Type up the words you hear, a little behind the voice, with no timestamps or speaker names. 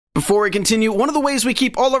Before we continue, one of the ways we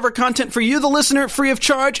keep all of our content for you, the listener, free of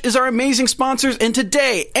charge is our amazing sponsors, and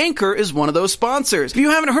today, Anchor is one of those sponsors. If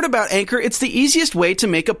you haven't heard about Anchor, it's the easiest way to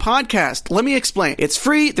make a podcast. Let me explain. It's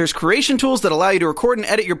free, there's creation tools that allow you to record and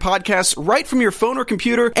edit your podcasts right from your phone or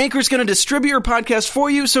computer. Anchor's going to distribute your podcast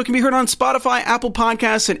for you so it can be heard on Spotify, Apple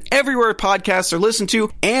Podcasts, and everywhere podcasts are listened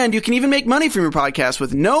to, and you can even make money from your podcast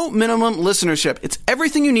with no minimum listenership. It's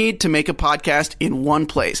everything you need to make a podcast in one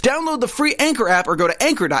place. Download the free Anchor app or go to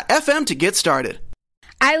anchor.fm to get started.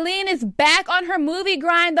 Eileen is back on her movie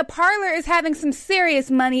grind. The Parlor is having some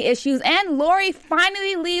serious money issues, and Lori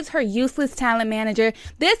finally leaves her useless talent manager.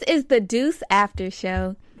 This is the Deuce After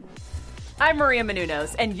Show. I'm Maria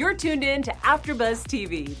Menounos, and you're tuned in to AfterBuzz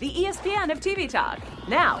TV, the ESPN of TV talk.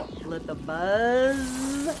 Now, let the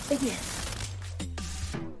buzz begin.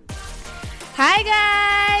 Hi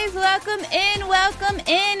guys, welcome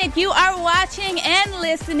in. If you are watching and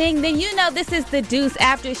listening, then you know this is the Deuce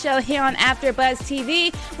After Show here on AfterBuzz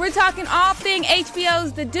TV. We're talking all thing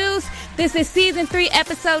HBO's The Deuce. This is season 3,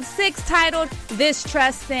 episode 6, titled This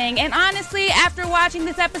Trust Thing. And honestly, after watching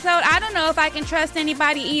this episode, I don't know if I can trust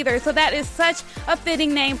anybody either. So that is such a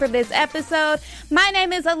fitting name for this episode. My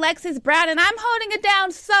name is Alexis Brown, and I'm holding it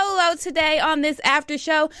down solo today on this after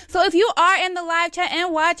show. So if you are in the live chat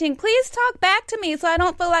and watching, please talk back to me so I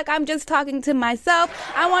don't feel like I'm just talking to myself.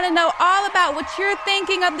 I want to know all about what you're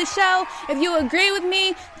thinking of the show. If you agree with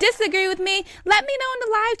me, disagree with me, let me know in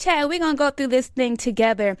the live chat. We're going to go through this thing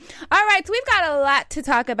together. All right, so we've got a lot to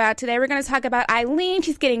talk about today. We're going to talk about Eileen.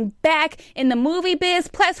 She's getting back in the movie biz,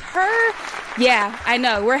 plus her. Yeah, I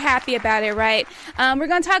know. We're happy about it, right? We're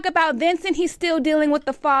going to talk about Vincent. He's still dealing with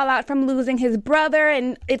the fallout from losing his brother,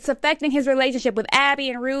 and it's affecting his relationship with Abby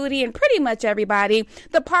and Rudy and pretty much everybody.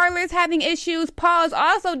 The Parlor's having issues. Paul's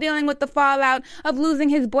also dealing with the fallout of losing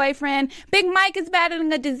his boyfriend. Big Mike is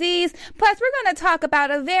battling a disease. Plus, we're going to talk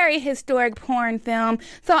about a very historic porn film.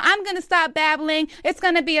 So I'm going to stop babbling. It's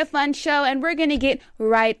going to be a fun show, and we're going to get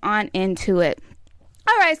right on into it.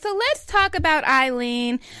 All right, so let's talk about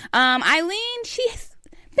Eileen. Eileen, she's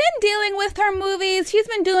been dealing with her movies. She's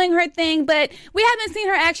been doing her thing, but we haven't seen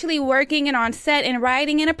her actually working and on set and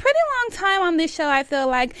writing in a pretty long time on this show, I feel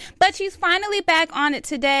like. But she's finally back on it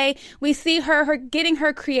today. We see her getting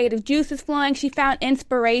her creative juices flowing. She found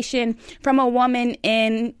inspiration from a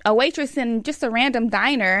waitress in just a random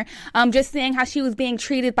diner, just seeing how she was being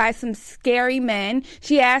treated by some scary men.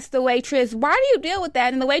 She asked the waitress, "Why do you deal with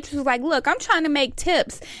that?" And the waitress was like, "Look, I'm trying to make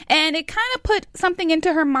tips." And it kind of put something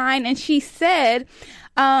into her mind, and she said,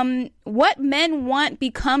 what men want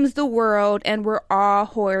becomes the world, and we're all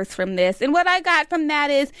whores from this. And what I got from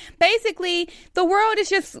that is basically the world is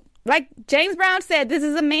just, like James Brown said, this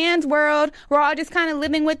is a man's world. We're all just kind of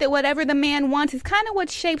living with it. Whatever the man wants is kind of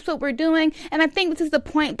what shapes what we're doing. And I think this is the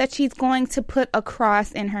point that she's going to put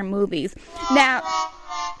across in her movies. Now,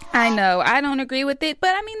 I know, I don't agree with it, but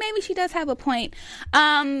I mean, maybe she does have a point.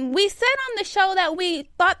 We said on the show that we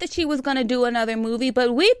thought that she was going to do another movie,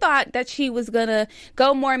 but we thought that she was going to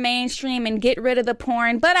go more mainstream and get rid of the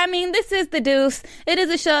porn. But I mean, this is The Deuce. It is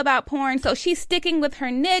a show about porn, so she's sticking with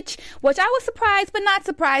her niche, which I was surprised, but not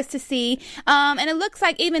surprised to see. And it looks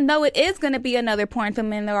like even though it is going to be another porn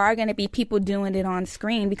film, and there are going to be people doing it on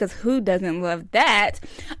screen, because who doesn't love that?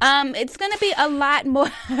 It's going to be a lot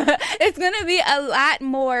more, it's going to be a lot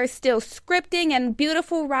more still scripting and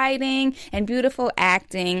beautiful writing and beautiful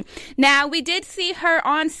acting. Now, we did see her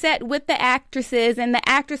on set with the actresses, and the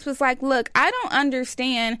actress was like, "Look, I don't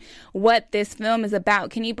understand what this film is about.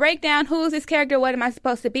 Can you break down who is this character? What am I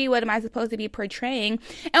supposed to be? What am I supposed to be portraying?"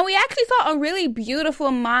 And we actually saw a really beautiful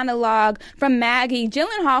monologue from Maggie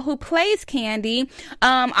Gyllenhaal, who plays Candy.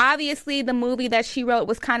 Obviously, the movie that she wrote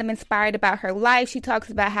was kind of inspired about her life. She talks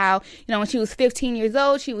about how, when she was 15 years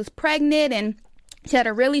old, she was pregnant, and she had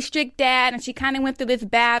a really strict dad, and she kind of went through this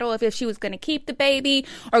battle of if she was going to keep the baby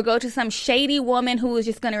or go to some shady woman who was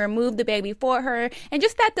just going to remove the baby for her. And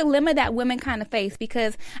just that dilemma that women kind of face,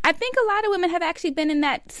 because I think a lot of women have actually been in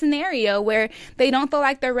that scenario where they don't feel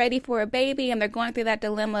like they're ready for a baby, and they're going through that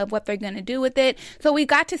dilemma of what they're going to do with it. So we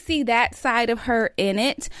got to see that side of her in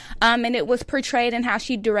it, and it was portrayed in how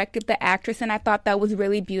she directed the actress, and I thought that was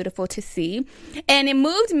really beautiful to see. And it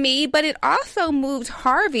moved me, but it also moved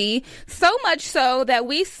Harvey, so much so that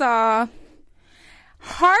we saw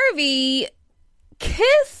Harvey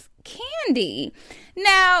kiss Kandi.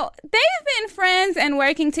 Now, they've been friends and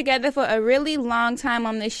working together for a really long time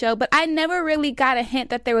on this show, but I never really got a hint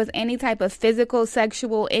that there was any type of physical,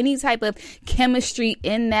 sexual, any type of chemistry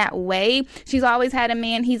in that way. She's always had a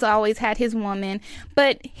man, he's always had his woman,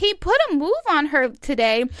 but he put a move on her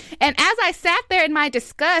today, and as I sat there in my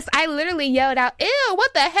disgust, I literally yelled out, "Ew,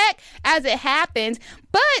 what the heck," as it happened,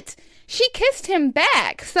 but she kissed him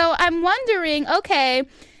back. So I'm wondering, okay,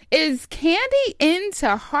 is Kandi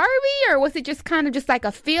into Harvey, or was it just kind of just like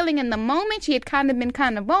a feeling in the moment? She had kind of been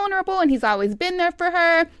kind of vulnerable and he's always been there for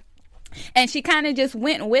her, and she kind of just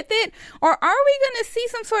went with it? Or are we going to see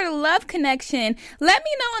some sort of love connection? Let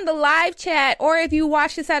me know in the live chat, or if you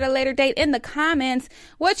watch this at a later date in the comments,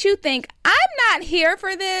 what you think. I'm not here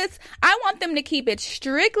for this. I want them to keep it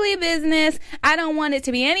strictly business. I don't want it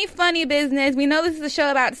to be any funny business. We know this is a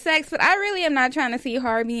show about sex, but I really am not trying to see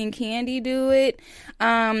Harvey and Kandi do it. Ew.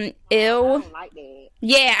 I don't like that.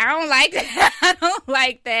 Yeah, I don't like that. I don't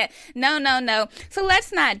like that. No. So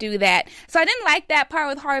let's not do that. So I didn't like that part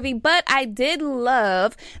with Harvey, but I did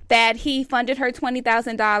love that he funded her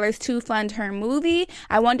 $20,000 to fund her movie.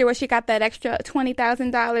 I wonder where she got that extra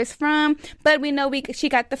 $20,000 from, but we know she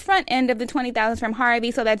got the front end of the $20,000 from Harvey,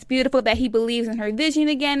 so that's beautiful that he believes in her vision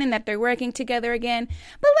again and that they're working together again.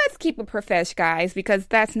 But let's keep it profesh, guys, because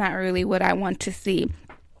that's not really what I want to see.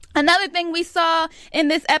 Another thing we saw in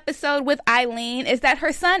this episode with Eileen is that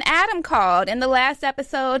her son Adam called. In the last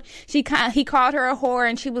episode, he called her a whore,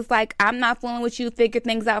 and she was like, "I'm not fooling with you, figure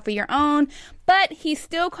things out for your own." But he's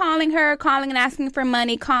still calling and asking for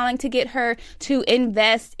money, calling to get her to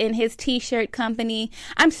invest in his t-shirt company.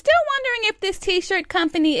 I'm still wondering if this t-shirt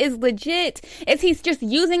company is legit. Is he just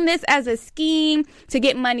using this as a scheme to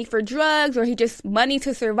get money for drugs, or he just money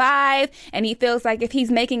to survive, and he feels like if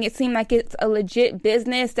he's making it seem like it's a legit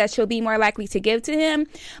business that she'll be more likely to give to him?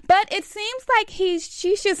 But it seems like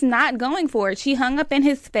she's just not going for it. She hung up in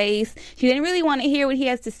his face. She didn't really want to hear what he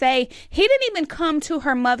has to say. He didn't even come to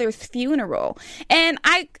her mother's funeral. And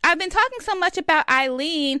I've been talking so much about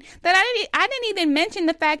Eileen that I didn't even mention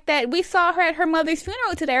the fact that we saw her at her mother's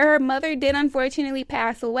funeral today. Her mother did unfortunately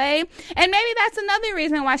pass away. And maybe that's another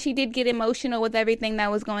reason why she did get emotional with everything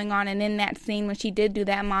that was going on and in that scene when she did do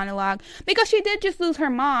that monologue, because she did just lose her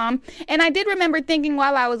mom. And I did remember thinking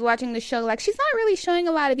while I was watching the show, like, she's not really showing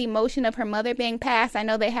a lot of emotion of her mother being passed. I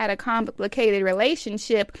know they had a complicated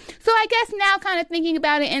relationship. So I guess now kind of thinking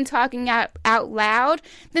about it and talking out loud,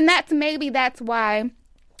 then that's why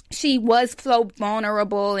she was so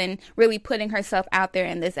vulnerable and really putting herself out there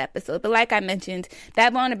in this episode. But like I mentioned,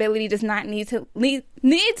 that vulnerability does not need to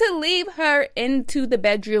leave her into the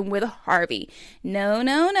bedroom with Harvey.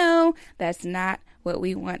 No. That's not what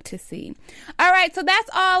we want to see. All right, so that's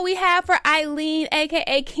all we have for Eileen,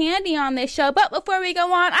 aka Kandi, on this show. But before we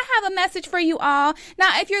go on, I have a message for you all.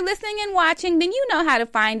 Now, if you're listening and watching, then you know how to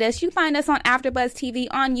find us. You find us on AfterBuzz TV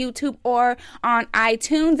on YouTube or on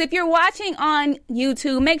iTunes. If you're watching on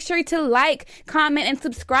YouTube, make sure to like, comment, and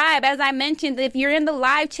subscribe. As I mentioned, if you're in the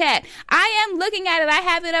live chat, I am looking at it. I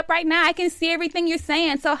have it up right now. I can see everything you're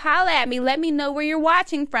saying. So holla at me. Let me know where you're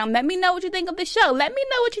watching from. Let me know what you think of the show. Let me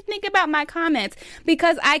know what you think about my comments,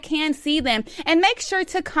 because I can see them. And make sure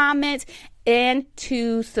to comment and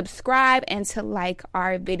to subscribe and to like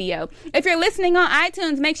our video. If you're listening on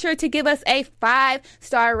iTunes, make sure to give us a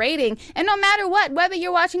 5-star rating. And no matter what, whether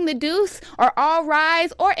you're watching The Deuce or All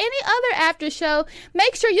Rise or any other after show,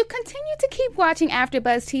 make sure you continue to keep watching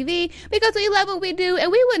AfterBuzz TV, because we love what we do,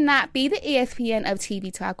 and we would not be the ESPN of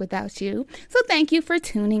TV talk without you. So thank you for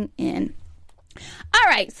tuning in. All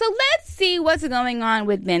right, so let's see what's going on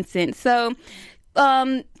with Vincent. So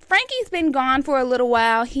Frankie's been gone for a little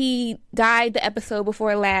while. He died the episode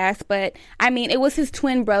before last, but I mean, it was his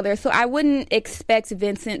twin brother, so I wouldn't expect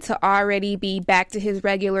Vincent to already be back to his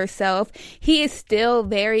regular self. He is still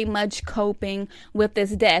very much coping with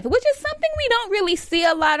this death, which is something we don't really see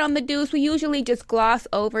a lot on The Deuce. We usually just gloss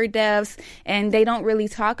over deaths and they don't really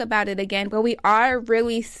talk about it again, but we are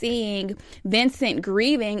really seeing Vincent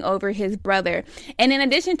grieving over his brother. And in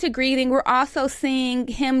addition to grieving, we're also seeing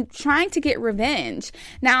him trying to get revenge.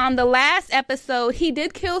 Now, on the last episode, he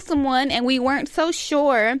did kill someone, and we weren't so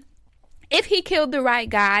sure if he killed the right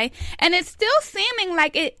guy, and it's still seeming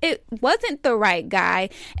like it wasn't the right guy.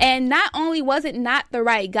 And not only was it not the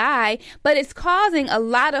right guy, but it's causing a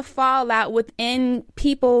lot of fallout within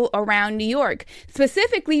people around New York,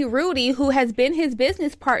 specifically Rudy, who has been his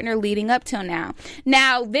business partner leading up till now.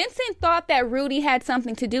 Now, Vincent thought that Rudy had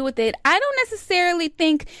something to do with it. I don't necessarily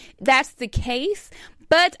think that's the case,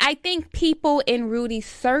 but I think people in Rudy's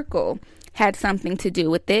circle had something to do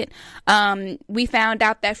with it. We found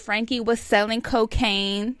out that Frankie was selling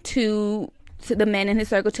cocaine to to the men in his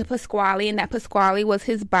circle to Pasquale, and that Pasquale was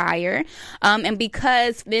his buyer. And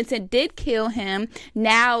because Vincent did kill him,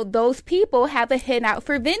 now those people have a hit out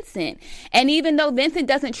for Vincent. And even though Vincent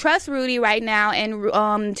doesn't trust Rudy right now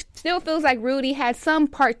and still feels like Rudy has some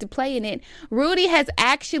part to play in it, Rudy has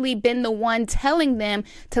actually been the one telling them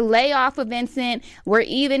to lay off of Vincent. We're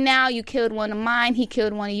even now. You killed one of mine. He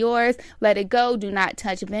killed one of yours. Let it go. Do not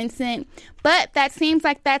touch Vincent. But that seems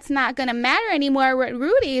like that's not going to matter anymore what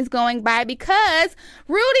Rudy is going by, because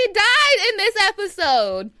Rudy died in this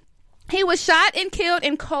episode. He was shot and killed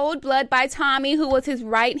in cold blood by Tommy, who was his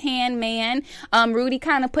right-hand man. Rudy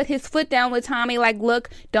kind of put his foot down with Tommy, like, look,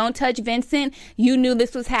 don't touch Vincent. You knew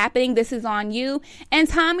this was happening. This is on you. And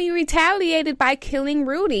Tommy retaliated by killing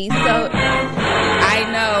Rudy. So, I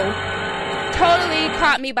know. Totally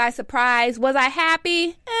caught me by surprise. Was I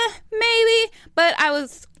happy? Maybe. But I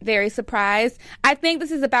was very surprised. I think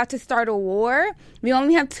this is about to start a war. We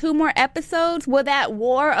only have 2 more episodes. Will that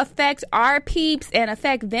war affect our peeps and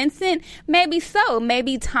affect Vincent? Maybe so.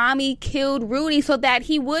 Maybe Tommy killed Rudy so that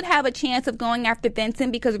he would have a chance of going after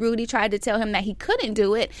Vincent because Rudy tried to tell him that he couldn't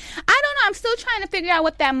do it. I don't know. I'm still trying to figure out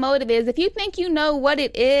what that motive is. If you think you know what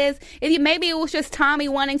it is, maybe it was just Tommy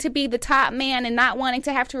wanting to be the top man and not wanting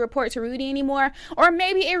to have to report to Rudy anymore. Or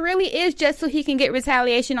maybe it really is just so he can get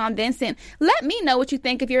retaliation on Vincent. Let me know what you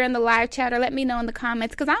think if you're in the live chat, or let me know in the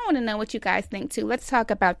comments, because I want to know what you guys think too. Let's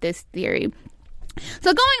talk about this theory.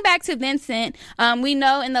 So going back to Vincent, we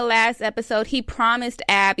know in the last episode he promised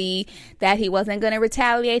Abby that he wasn't going to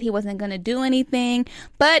retaliate, he wasn't going to do anything,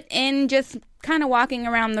 but in just kind of walking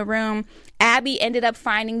around the room, Abby ended up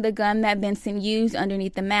finding the gun that Vincent used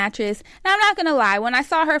underneath the mattress. Now, I'm not going to lie. When I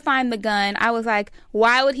saw her find the gun, I was like,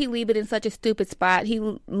 why would he leave it in such a stupid spot? He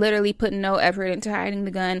literally put no effort into hiding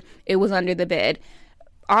the gun. It was under the bed.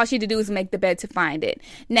 All she had to do was make the bed to find it.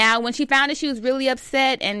 Now, when she found it, she was really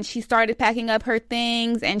upset, and she started packing up her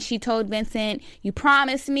things, and she told Vincent, you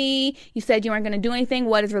promised me. You said you weren't going to do anything.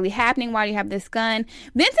 What is really happening? Why do you have this gun?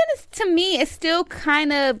 Vincent, to me, is still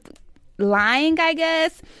kind of lying, I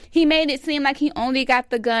guess. He made it seem like he only got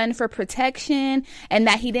the gun for protection and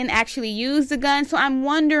that he didn't actually use the gun. So I'm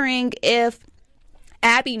wondering if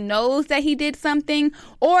Abby knows that he did something,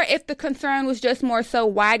 or if the concern was just more so,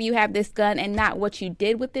 why do you have this gun and not what you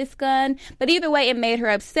did with this gun? But either way, it made her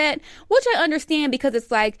upset, which I understand, because it's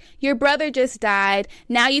like, your brother just died.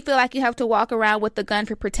 Now you feel like you have to walk around with the gun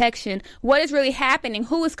for protection. What is really happening?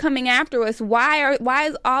 Who is coming after us? Why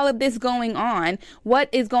is all of this going on? What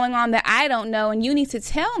is going on that I don't know? And you need to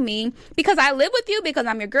tell me, because I live with you, because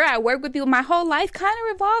I'm your girl. I work with you. My whole life kind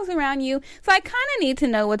of revolves around you. So I kind of need to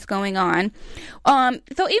know what's going on.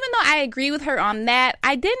 So even though I agree with her on that,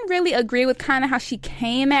 I didn't really agree with kind of how she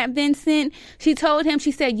came at Vincent. She told him,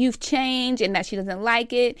 she said, you've changed, and that she doesn't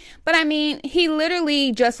like it. But I mean, he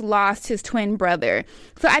literally just lost his twin brother.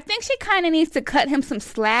 So I think she kind of needs to cut him some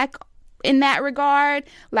slack in that regard.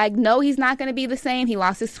 Like, no, he's not going to be the same. He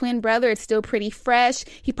lost his twin brother. It's still pretty fresh.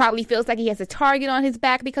 He probably feels like he has a target on his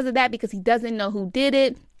back because of that, because he doesn't know who did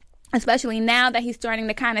it. Especially now that he's starting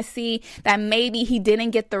to kind of see that maybe he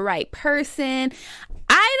didn't get the right person.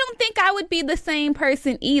 I don't think I would be the same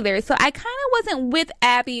person either. So I kind of wasn't with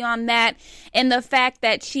Abby on that, and the fact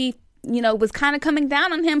that she, was kind of coming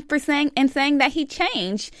down on him for saying that he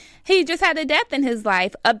changed. He just had a death in his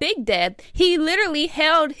life, a big death. He literally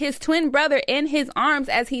held his twin brother in his arms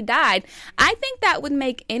as he died. I think that would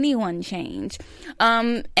make anyone change.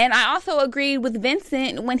 And I also agreed with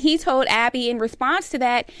Vincent when he told Abby in response to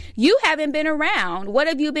that, you haven't been around. What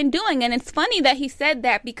have you been doing? And it's funny that he said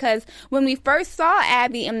that, because when we first saw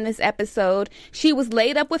Abby in this episode, she was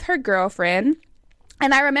laid up with her girlfriend.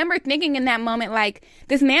 And I remember thinking in that moment, like,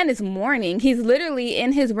 this man is mourning. He's literally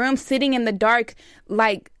in his room sitting in the dark,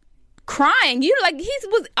 like, crying. He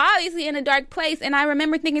was obviously in a dark place. And I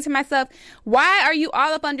remember thinking to myself, why are you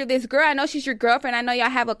all up under this girl? I know she's your girlfriend. I know y'all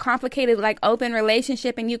have a complicated, like, open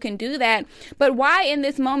relationship and you can do that. But why in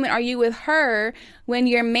this moment are you with her when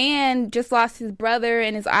your man just lost his brother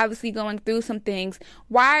and is obviously going through some things?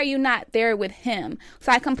 Why are you not there with him?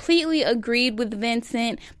 So I completely agreed with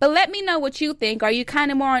Vincent. But let me know what you think. Are you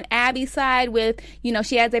kind of more on Abby's side with,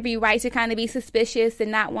 she has every right to kind of be suspicious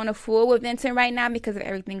and not want to fool with Vincent right now because of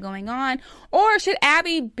everything going on? Or should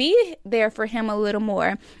Abby be there for him a little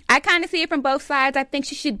more? I kind of see it from both sides. I think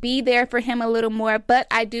she should be there for him a little more, but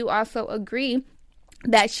I do also agree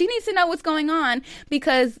that she needs to know what's going on,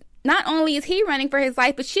 because not only is he running for his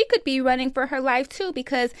life, but she could be running for her life too,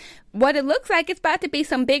 because what it looks like, it's about to be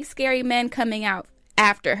some big scary men coming out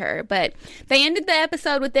after her. But they ended the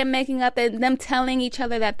episode with them making up and them telling each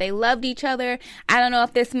other that they loved each other. I don't know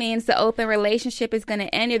if this means the open relationship is going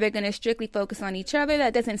to end or they're going to strictly focus on each other.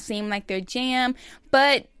 That doesn't seem like their jam,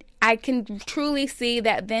 but I can truly see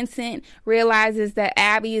that Vincent realizes that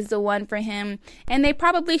Abby is the one for him, and they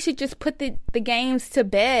probably should just put the games to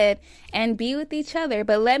bed and be with each other.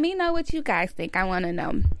 But let me know what you guys think. I want to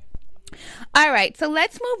know. All right, so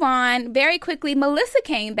let's move on very quickly. Melissa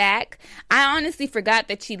came back. I honestly forgot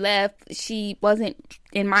that she left. She wasn't,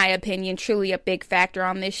 in my opinion, truly a big factor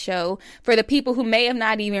on this show. For the people who may have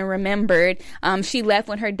not even remembered, she left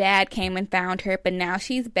when her dad came and found her, but now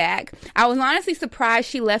she's back. I was honestly surprised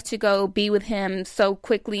she left to go be with him so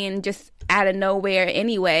quickly and just out of nowhere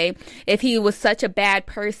anyway. If he was such a bad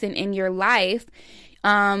person in your life,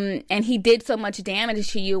 and he did so much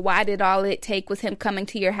damage to you, why did all it take was him coming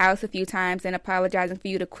to your house a few times and apologizing for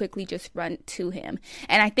you to quickly just run to him?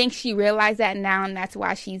 And I think she realized that now, and that's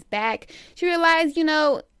why she's back. She realized,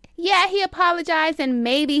 yeah, he apologized and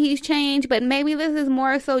maybe he's changed, but maybe this is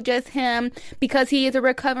more so just him because he is a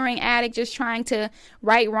recovering addict just trying to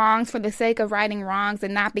right wrongs for the sake of righting wrongs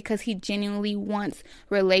and not because he genuinely wants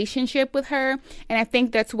relationship with her. And I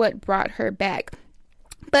think that's what brought her back.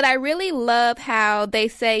 But I really love how they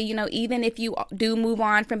say, even if you do move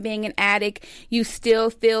on from being an addict, you still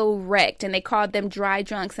feel wrecked. And they called them dry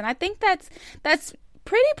drunks. And I think that's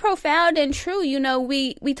pretty profound and true.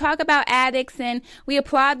 We talk about addicts and we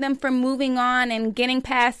applaud them for moving on and getting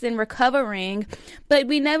past and recovering. But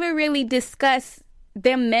we never really discuss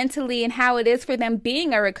them mentally and how it is for them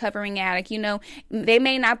being a recovering addict. They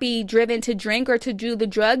may not be driven to drink or to do the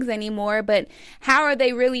drugs anymore, but how are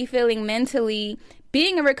they really feeling mentally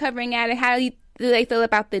being a recovering addict? How do they feel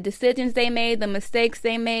about the decisions they made, the mistakes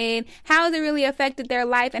they made? How has it really affected their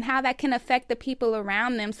life and how that can affect the people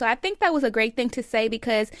around them? So I think that was a great thing to say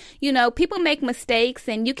because, people make mistakes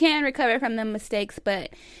and you can recover from the mistakes,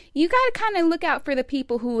 but you got to kind of look out for the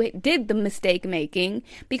people who did the mistake making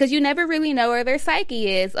because you never really know where their psyche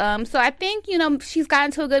is. So I think, she's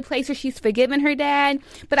gotten to a good place where she's forgiven her dad,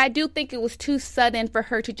 but I do think it was too sudden for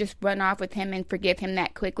her to just run off with him and forgive him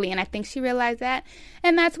that quickly. And I think she realized that,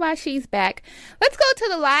 and that's why she's back. Let's go to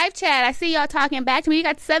the live chat. I see y'all talking back to me. You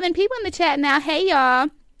got 7 people in the chat now. Hey, y'all.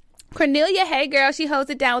 Cornelia, hey girl, she holds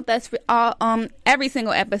it down with us for all, every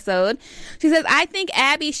single episode. She says, I think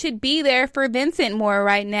Abby should be there for Vincent more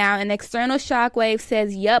right now. And External Shockwave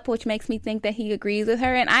says, yup, which makes me think that he agrees with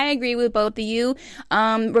her. And I agree with both of you,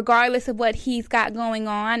 regardless of what he's got going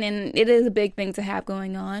on. And it is a big thing to have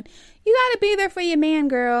going on. You gotta be there for your man,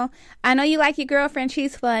 girl. I know you like your girlfriend.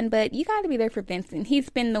 She's fun, but you gotta be there for Vincent. He's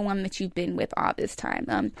been the one that you've been with all this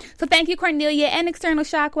time. So thank you, Cornelia and External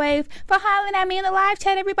Shockwave, for hollering at me in the live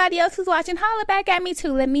chat. Everybody else who's watching, holler back at me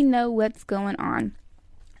too. Let me know what's going on.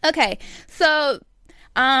 Okay, so,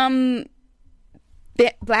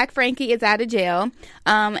 Black Frankie is out of jail,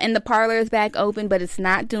 and the parlor is back open, but it's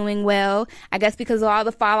not doing well. I guess because of all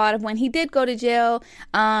the fallout of when he did go to jail,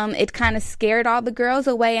 it kind of scared all the girls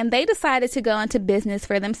away, and they decided to go into business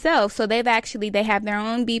for themselves. So they have their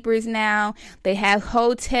own beepers now. They have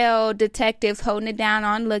hotel detectives holding it down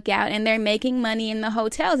on lookout, and they're making money in the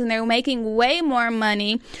hotels, and they're making way more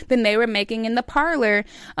money than they were making in the parlor,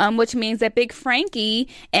 which means that Big Frankie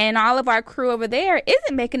and all of our crew over there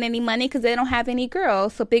isn't making any money because they don't have any girls.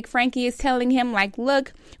 So Big Frankie is telling him,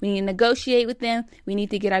 look, we need to negotiate with them. We need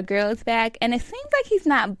to get our girls back. And it seems like he's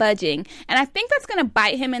not budging. And I think that's going to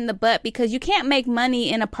bite him in the butt because you can't make money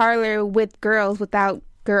in a parlor with girls without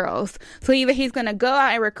girls. So either he's going to go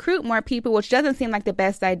out and recruit more people, which doesn't seem like the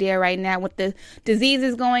best idea right now with the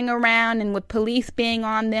diseases going around and with police being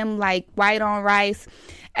on them like white on rice.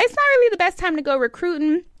 It's not really the best time to go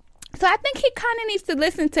recruiting. So I think he kind of needs to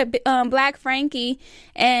listen to Black Frankie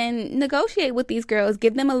and negotiate with these girls.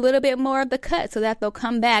 Give them a little bit more of the cut so that they'll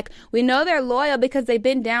come back. We know they're loyal because they've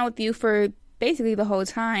been down with you for basically the whole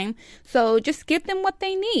time. So just give them what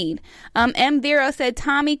they need. M. Vero said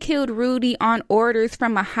Tommy killed Rudy on orders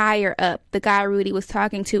from a higher up. The guy Rudy was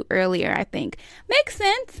talking to earlier, I think. Makes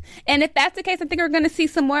sense. And if that's the case, I think we're going to see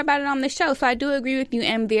some more about it on the show. So I do agree with you,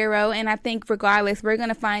 M. Vero. And I think regardless, we're going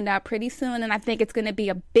to find out pretty soon. And I think it's going to be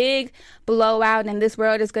a big blowout and this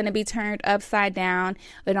world is going to be turned upside down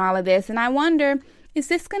in all of this. And I wonder, is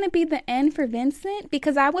this going to be the end for Vincent?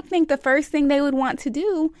 Because I would think the first thing they would want to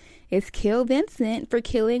do is kill Vincent for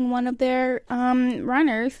killing one of their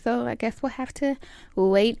runners. So I guess we'll have to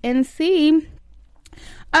wait and see.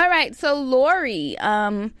 All right, so Lori,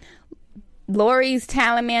 Lori's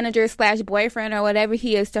talent manager / boyfriend or whatever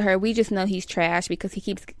he is to her, we just know he's trash because he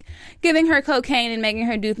keeps giving her cocaine and making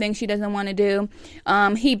her do things she doesn't want to do.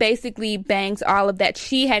 He basically banks all of that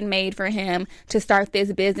she had made for him to start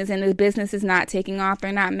this business, and the business is not taking off.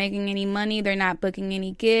 They're not making any money. They're not booking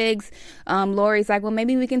any gigs. Lori's like, well,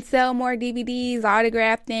 maybe we can sell more DVDs,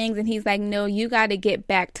 autograph things, and he's like, no, you got to get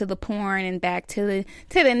back to the porn and back to the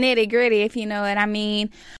nitty gritty, if you know what I mean.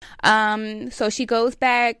 So she goes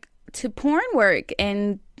back to porn work,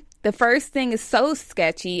 and the first thing is so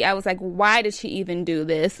sketchy. I was like, why did she even do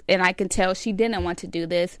this? And I can tell she didn't want to do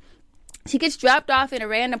this. She gets dropped off in a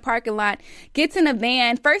random parking lot, gets in a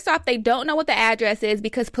van. First off, they don't know what the address is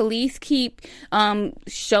because police keep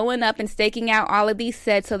showing up and staking out all of these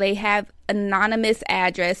sets, so they have anonymous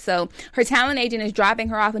address. So her talent agent is dropping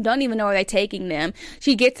her off and don't even know where they're taking them.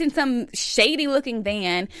 She gets in some shady looking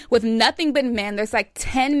van with nothing but men. There's like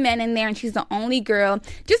 10 men in there, and she's the only girl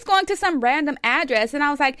just going to some random address. And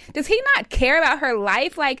I was like, does he not care about her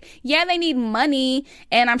life? Like, yeah, they need money,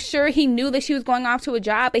 and I'm sure he knew that she was going off to a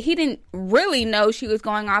job, but he didn't really know she was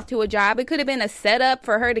going off to a job. It could have been a setup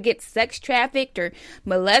for her to get sex trafficked or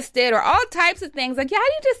molested or all types of things. Like, yeah,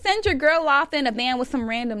 you just send your girl off in a van with some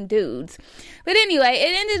random dudes. But anyway,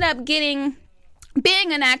 it ended up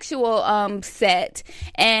being an actual set,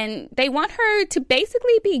 and they want her to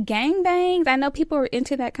basically be gangbanged. I know people are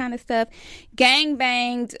into that kind of stuff.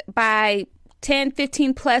 Gangbanged by 10,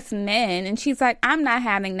 15 plus men, and she's like, I'm not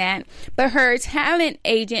having that. But her talent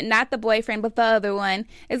agent, not the boyfriend but the other one,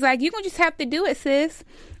 is like, you're gonna just have to do it, sis.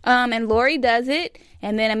 And Lori does it,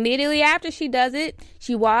 and then immediately after she does it,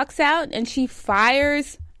 she walks out and she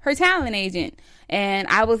fires her talent agent. And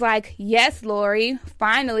I was like, yes, Lori,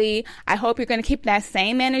 finally. I hope you're going to keep that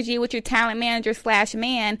same energy with your talent manager /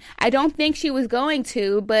 man. I don't think she was going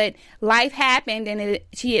to, but life happened, and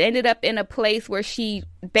she ended up in a place where she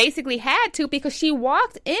basically had to, because she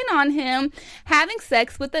walked in on him having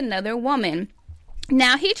sex with another woman.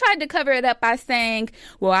 Now, he tried to cover it up by saying,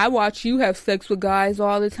 well, I watch you have sex with guys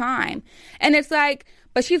all the time. And it's like,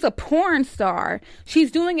 but she's a porn star.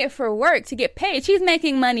 She's doing it for work to get paid. She's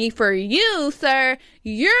making money for you, sir.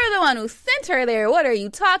 You're the one who sent her there. What are you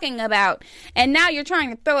talking about? And now you're trying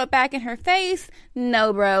to throw it back in her face?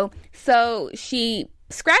 No, bro. So she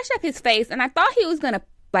scratched up his face, and I thought he was going to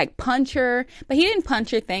like punch her, but he didn't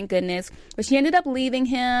punch her, thank goodness. But she ended up leaving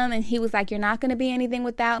him, and he was like, you're not going to be anything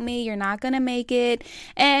without me. You're not going to make it.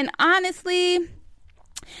 And honestly,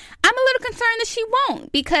 I'm a little concerned that she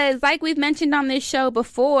won't, because like we've mentioned on this show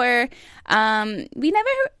before, we never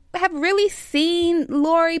have really seen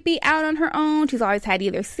Lori be out on her own. She's always had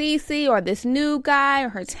either Cece or this new guy or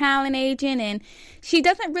her talent agent, and she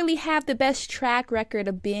doesn't really have the best track record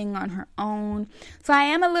of being on her own. So I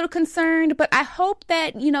am a little concerned, but I hope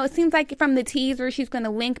that, you know, it seems like from the teaser she's going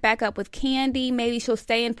to link back up with Kandi. Maybe she'll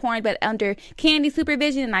stay in porn, but under Kandi's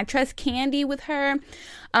supervision, and I trust Kandi with her.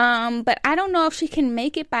 But I don't know if she can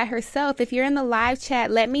make it by herself. If you're in the live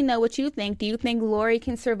chat, let me know what you think. Do you think Lori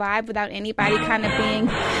can survive without anybody kind of being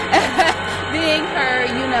being her,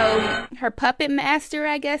 you know, her puppet master,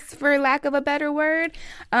 I guess, for lack of a better word?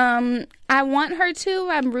 I want her to.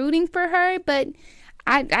 I'm rooting for her, but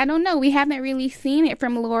I don't know. We haven't really seen it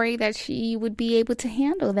from Lori that she would be able to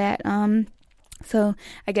handle that. So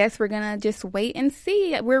I guess we're going to just wait and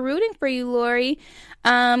see. We're rooting for you, Lori.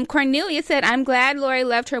 Cornelia said, I'm glad Lori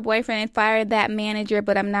left her boyfriend and fired that manager,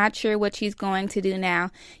 but I'm not sure what she's going to do now.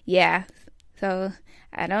 Yeah. So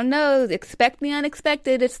I don't know. Expect the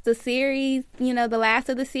unexpected. It's the series, you know, the last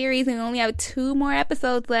of the series, and we only have 2 more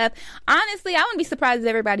episodes left. Honestly, I wouldn't be surprised if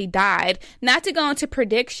everybody died. Not to go into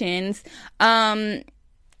predictions.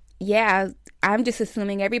 Yeah, I'm just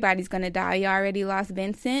assuming everybody's going to die. We already lost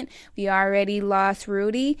Vincent. We already lost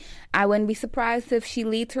Rudy. I wouldn't be surprised if she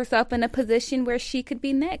leads herself in a position where she could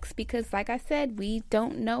be next, because like I said, we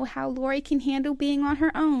don't know how Lori can handle being on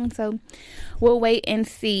her own. So we'll wait and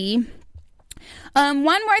see. One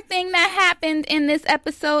more thing that happened in this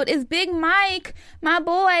episode is Big Mike, my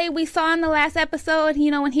boy, we saw in the last episode,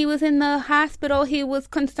 you know, when he was in the hospital, he was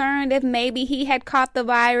concerned if maybe he had caught the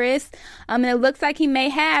virus. And it looks like he may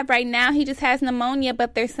have. Right now, he just has pneumonia,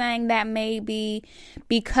 but they're saying that may be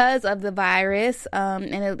because of the virus.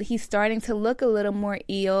 He's starting to look a little more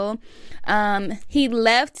ill. He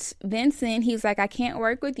left Vincent. He was like, I can't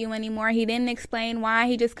work with you anymore. He didn't explain why.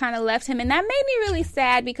 He just kind of left him. And that made me really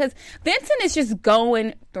sad, because Vincent is is just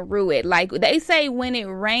going through it. Like they say, when it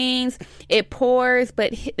rains, it pours,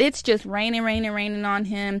 but it's just raining on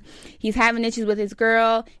him. He's having issues with his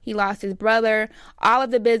girl. He lost his brother. All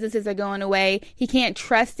of the businesses are going away. He can't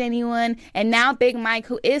trust anyone. And now Big Mike,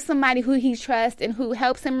 who is somebody who he trusts and who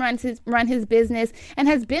helps him run his business and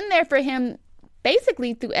has been there for him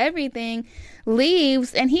basically through everything,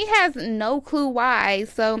 leaves, and he has no clue why.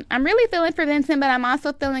 So I'm really feeling for Vincent, but I'm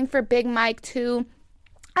also feeling for Big Mike too.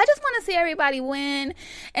 I just want to see everybody win.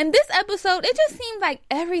 And this episode, it just seemed like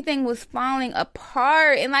everything was falling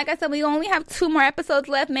apart. And like I said, we only have 2 more episodes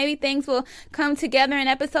left. Maybe things will come together in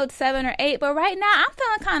episode 7 or 8. But right now, I'm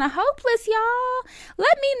feeling kind of hopeless, y'all.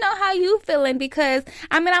 Let me know how you feeling, because,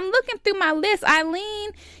 I'm looking through my list.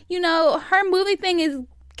 Eileen, her movie thing is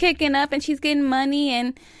kicking up and she's getting money,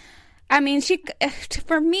 and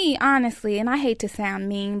for me, honestly, and I hate to sound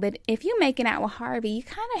mean, but if you're making out with Harvey, you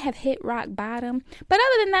kind of have hit rock bottom. But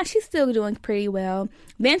other than that, she's still doing pretty well.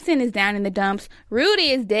 Vincent is down in the dumps. Rudy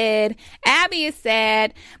is dead. Abby is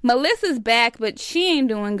sad. Melissa's back, but she ain't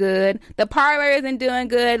doing good. The parlor isn't doing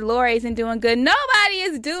good. Lori isn't doing good. Nobody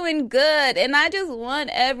is doing good. And I just want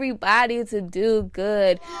everybody to do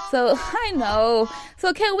good. So, I know.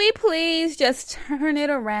 So, can we please just turn it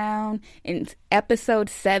around in episode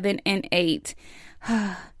 7 and 8?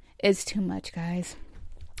 It's too much, guys.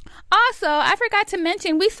 Also, I forgot to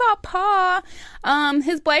mention, we saw Paul.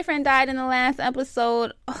 His boyfriend died in the last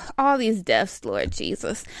episode. All these deaths, Lord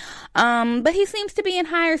Jesus. But he seems to be in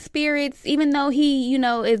higher spirits, even though he,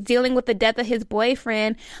 is dealing with the death of his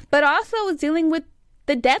boyfriend, but also is dealing with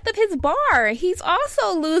the death of his bar. He's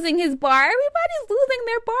also losing his bar. Everybody's losing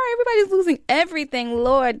their bar. Everybody's losing everything.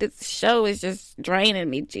 Lord, this show is just draining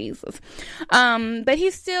me, Jesus. But he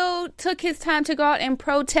still took his time to go out and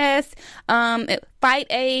protest. Fight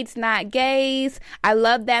AIDS, not gays. I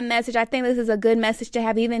love that message. I think this is a good message to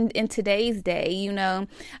have even in today's day,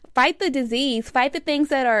 Fight the disease. Fight the things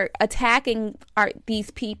that are attacking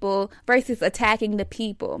these people versus attacking the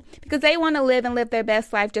people. Because they want to live their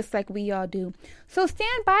best life just like we all do. So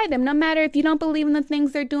stand by them. No matter if you don't believe in the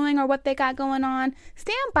things they're doing or what they got going on,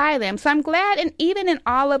 stand by them. So I'm glad, and even in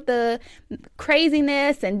all of the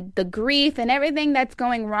craziness and the grief and everything that's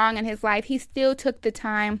going wrong in his life, he still took the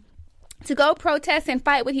time to go protest and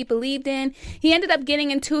fight what he believed in. He ended up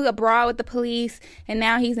getting into a brawl with the police, and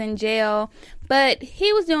now he's in jail. But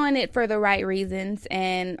he was doing it for the right reasons,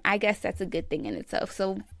 and I guess that's a good thing in itself.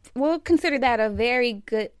 So we'll consider that a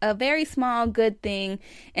very small good thing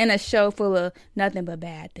in a show full of nothing but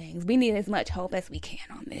bad things. We need as much hope as we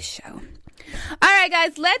can on this show. All right,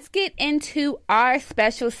 guys, let's get into our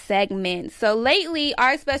special segment. So lately,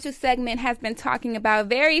 our special segment has been talking about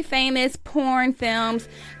very famous porn films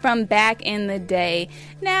from back in the day.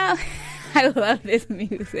 Now, I love this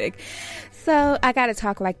music. So I got to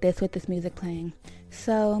talk like this with this music playing.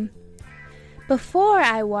 So before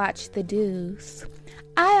I watched The Deuce,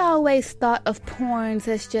 I always thought of porns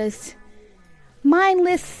as just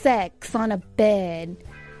mindless sex on a bed,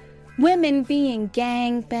 women being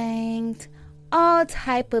gangbanged, all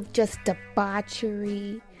type of just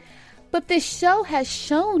debauchery. But this show has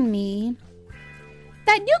shown me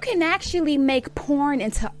that you can actually make porn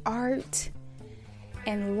into art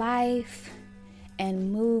and life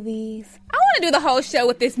and movies. I want to do the whole show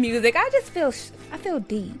with this music. I feel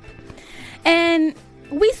deep. And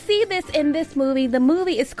we see this in this movie. The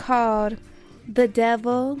movie is called The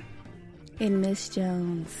Devil in Miss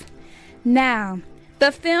Jones. Now,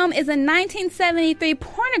 the film is a 1973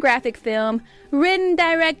 pornographic film written,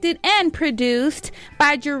 directed, and produced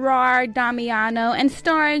by Gerard Damiano and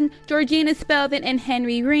starring Georgina Spelvin and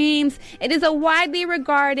Henry Reems. It is a widely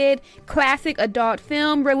regarded classic adult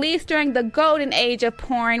film released during the golden age of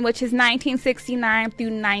porn, which is 1969 through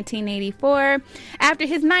 1984. After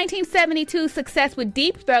his 1972 success with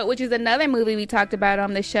Deep Throat, which is another movie we talked about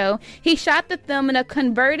on the show, he shot the film in a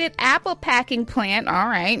converted apple packing plant,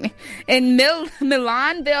 in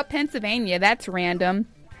Milanville, Pennsylvania. That's random.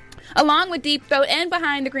 Along with Deep Throat and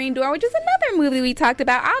Behind the Green Door, which is another movie we talked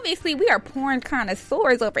about. Obviously, we are porn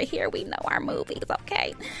connoisseurs over here. We know our movies,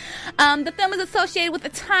 okay? The film is associated with a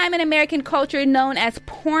time in American culture known as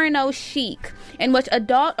porno chic, in which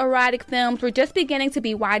adult erotic films were just beginning to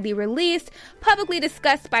be widely released, publicly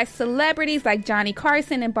discussed by celebrities like Johnny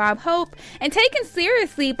Carson and Bob Hope, and taken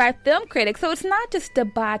seriously by film critics. So it's not just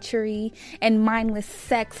debauchery and mindless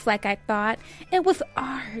sex like I thought. It was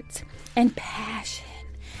art and passion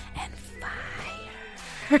and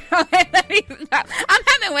fire. I'm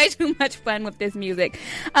having way too much fun with this music.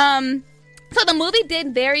 So the movie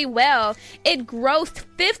did very well. It grossed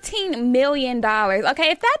 $15 million. Okay,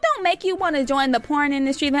 if that don't make you want to join the porn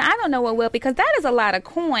industry, then I don't know what will, because that is a lot of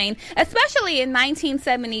coin, especially in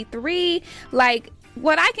 1973. Like,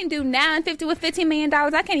 what I can do now with $15 million,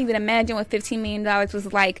 I can't even imagine what $15 million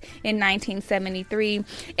was like in 1973.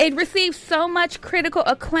 It received so much critical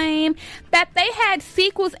acclaim that they had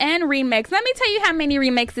sequels and remakes. Let me tell you how many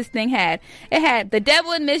remakes this thing had. It had The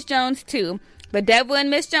Devil and Miss Jones 2. The Devil and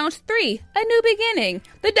Miss Jones 3, A New Beginning.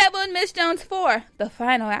 The Devil and Miss Jones 4, The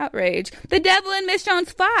Final Outrage. The Devil and Miss Jones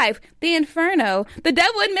 5, The Inferno. The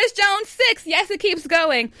Devil and Miss Jones 6, yes, it keeps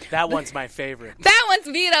going. That one's my favorite. That one's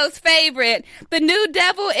Vito's favorite. The New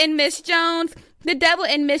Devil and Miss Jones. The Devil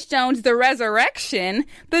and Miss Jones, The Resurrection.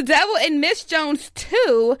 The Devil and Miss Jones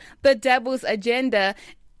 2, The Devil's Agenda.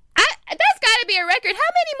 That's got to be a record. How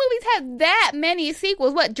many movies have that many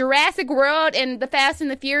sequels? What, Jurassic World and The Fast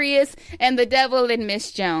and the Furious and The Devil and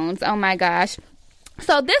Miss Jones? Oh my gosh.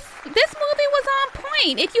 So this movie was on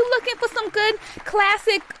point. If you're looking for some good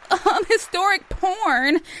classic historic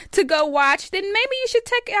porn to go watch, then maybe you should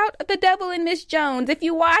check out The Devil and Miss Jones. If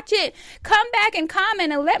you watch it, come back and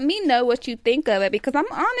comment and let me know what you think of it, because I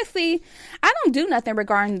don't do nothing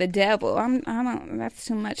regarding the devil. That's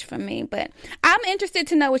too much for me, but I'm interested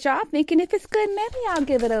to know what y'all think, and if it's good, maybe I'll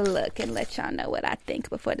give it a look and let y'all know what I think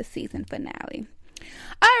before the season finale.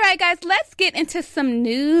 All right, guys, let's get into some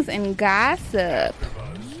news and gossip.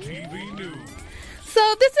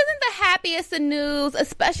 So this isn't the happiest of news,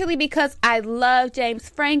 especially because I love James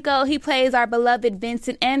Franco. He plays our beloved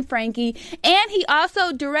Vincent and Frankie, and he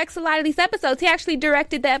also directs a lot of these episodes. He actually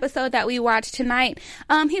directed the episode that we watched tonight.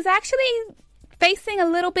 He's actually facing a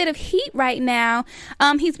little bit of heat right now.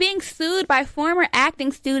 He's being sued by former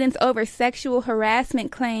acting students over sexual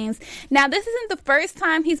harassment claims. Now, this isn't the first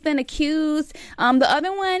time he's been accused. The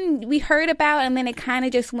other one we heard about, and then it kind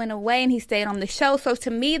of just went away, and he stayed on the show. So to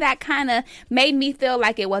me, that kind of made me feel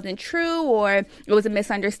like it wasn't true, or it was a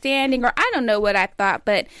misunderstanding, or I don't know what I thought.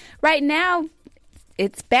 But right now,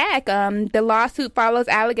 it's back. The lawsuit follows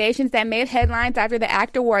allegations that made headlines after the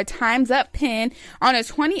actor wore a Time's Up pin on a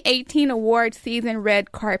 2018 award season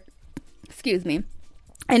red carpet.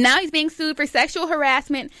 And now he's being sued for sexual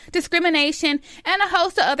harassment, discrimination, and a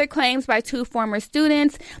host of other claims by two former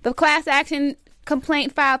students. The class action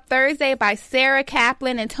complaint filed Thursday by Sarah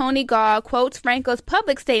Kaplan and Tony Gall quotes Franco's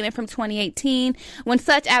public statement from 2018 when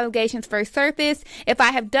such allegations first surfaced. "If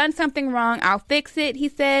I have done something wrong, I'll fix it," he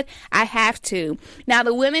said. "I have to." Now,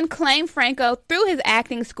 the women claim Franco, through his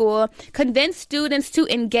acting school, convinced students to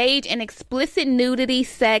engage in explicit nudity,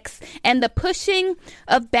 sex, and the pushing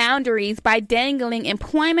of boundaries by dangling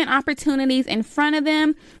employment opportunities in front of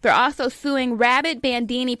them. They're also suing Rabbit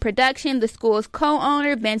Bandini Production, the school's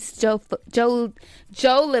co-owner, Vince Joe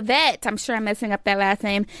Levette, I'm sure I'm messing up that last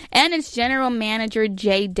name, and its general manager,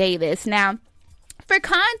 Jay Davis. Now, for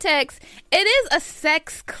context, it is a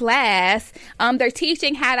sex class. They're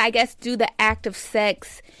teaching how to, I guess, do the act of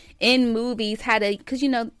sex in movies, how to, because,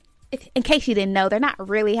 in case you didn't know, they're not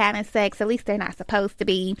really having sex. At least they're not supposed to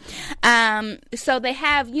be. So they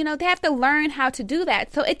have, they have to learn how to do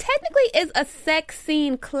that. So it technically is a sex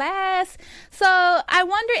scene class. So I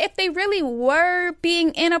wonder if they really were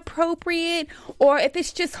being inappropriate, or if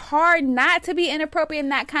it's just hard not to be inappropriate in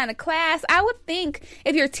that kind of class. I would think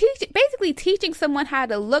if you're basically teaching someone how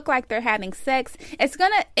to look like they're having sex, it's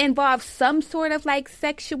going to involve some sort of like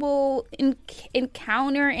sexual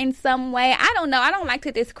encounter in some way. I don't know. I don't like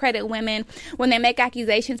to discredit women when they make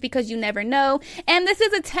accusations, because you never know. And this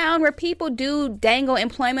is a town where people do dangle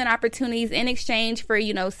employment opportunities in exchange for,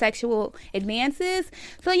 sexual advances.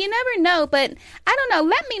 So you never know. But I don't know.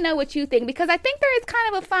 Let me know what you think, because I think there is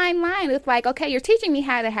kind of a fine line with like, okay, you're teaching me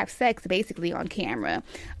how to have sex basically on camera.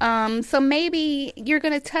 So maybe you're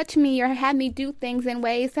going to touch me or have me do things in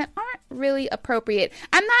ways that aren't really appropriate.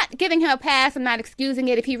 I'm not giving him a pass. I'm not excusing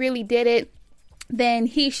it. If he really did it, then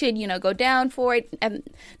he should, go down for it. And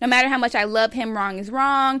no matter how much I love him, wrong is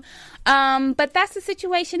wrong. But that's the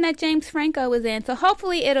situation that James Franco was in. So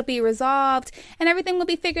hopefully it'll be resolved and everything will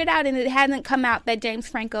be figured out. And it hasn't come out that James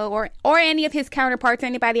Franco or any of his counterparts,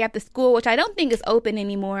 anybody at the school, which I don't think is open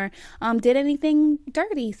anymore, did anything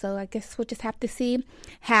dirty. So I guess we'll just have to see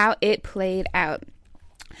how it played out.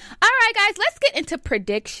 All right, guys, let's get into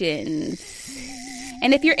predictions.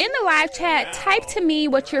 And if you're in the live chat, type to me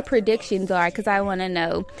what your predictions are, because I want to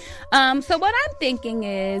know. So what I'm thinking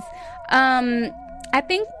is, I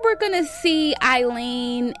think we're going to see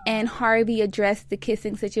Eileen and Harvey address the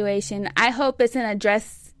kissing situation. I hope it's an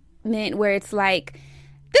addressment where it's like,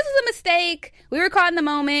 this is a mistake. We were caught in the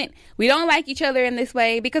moment. We don't like each other in this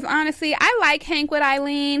way because, honestly, I like Hank with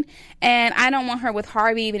Eileen, and I don't want her with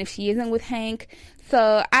Harvey, even if she isn't with Hank.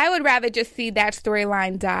 So I would rather just see that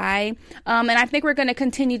storyline die. And I think we're going to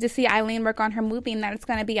continue to see Eileen work on her movie, and that it's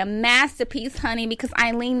going to be a masterpiece, honey, because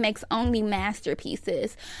Eileen makes only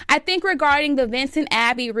masterpieces. I think regarding the Vincent,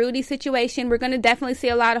 Abby, Rudy situation, we're going to definitely see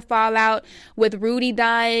a lot of fallout with Rudy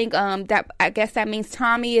dying. I guess that means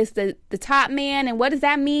Tommy is the top man. And what does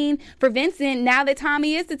that mean for Vincent now that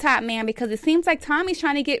Tommy is the top man? Because it seems like Tommy's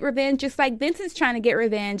trying to get revenge just like Vincent's trying to get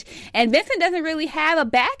revenge. And Vincent doesn't really have a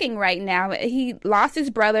backing right now. He lost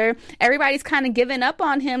his brother. Everybody's kind of given up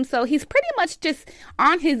on him, so he's pretty much just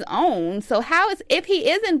on his own. So if he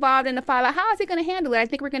is involved in the fallout, how is he going to handle it? I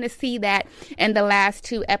think we're going to see that in the last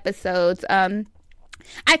 2 episodes.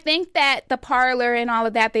 I think that the parlor and all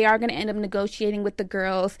of that, they are going to end up negotiating with the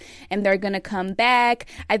girls, and they're going to come back.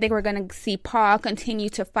 I think we're going to see Paul continue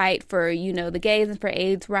to fight for, the gays and for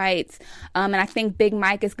AIDS rights. And I think Big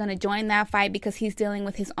Mike is going to join that fight because he's dealing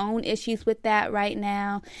with his own issues with that right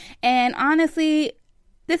now. And honestly,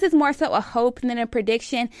 this is more so a hope than a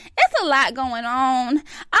prediction. It's a lot going on.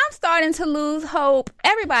 I'm starting to lose hope.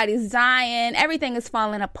 Everybody's dying. Everything is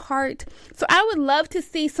falling apart. So I would love to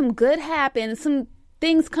see some good happen, some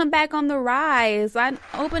things come back on the rise. I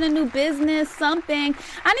open a new business, something.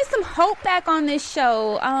 I need some hope back on this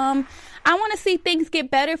show. I want to see things get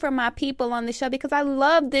better for my people on the show because I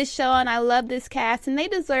love this show and I love this cast and they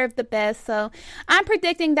deserve the best. So I'm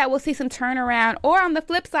predicting that we'll see some turnaround. Or on the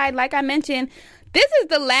flip side, like I mentioned, this is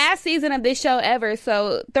the last season of this show ever,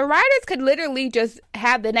 so the writers could literally just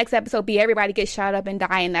have the next episode be everybody gets shot up and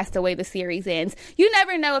die, and that's the way the series ends. You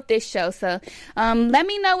never know with this show, so let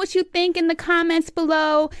me know what you think in the comments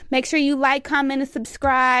below. Make sure you like, comment, and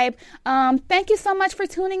subscribe. Thank you so much for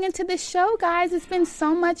tuning into this show, guys. It's been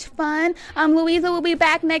so much fun. Louisa will be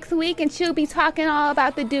back next week, and she'll be talking all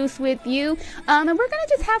about the Deuce with you. And we're going to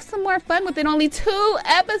just have some more fun with it. Only 2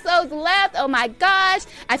 episodes left. Oh, my gosh.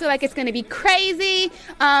 I feel like it's going to be crazy. If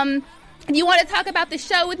you want to talk about the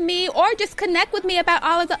show with me or just connect with me about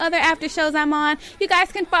all of the other after shows I'm on, you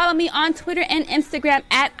guys can follow me on Twitter and Instagram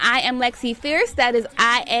at I am Lexi Fierce. That is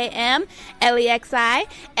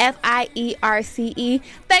IamLexiFierce.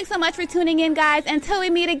 Thanks so much for tuning in, guys. Until we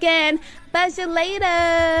meet again, buzz you later.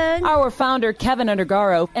 Our founder, Kevin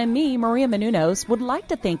Undergaro, and me, Maria Menounos, would like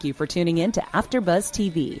to thank you for tuning in to AfterBuzz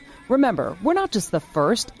TV. Remember, we're not just the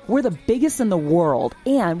first, we're the biggest in the world,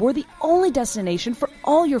 and we're the only destination for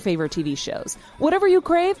all your favorite TV shows. Whatever you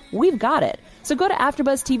crave, we've got it. So go to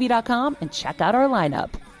AfterBuzzTV.com and check out our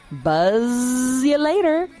lineup. Buzz you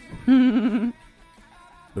later. The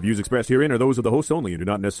views expressed herein are those of the hosts only and do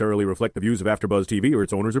not necessarily reflect the views of AfterBuzz TV or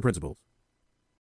its owners or principals.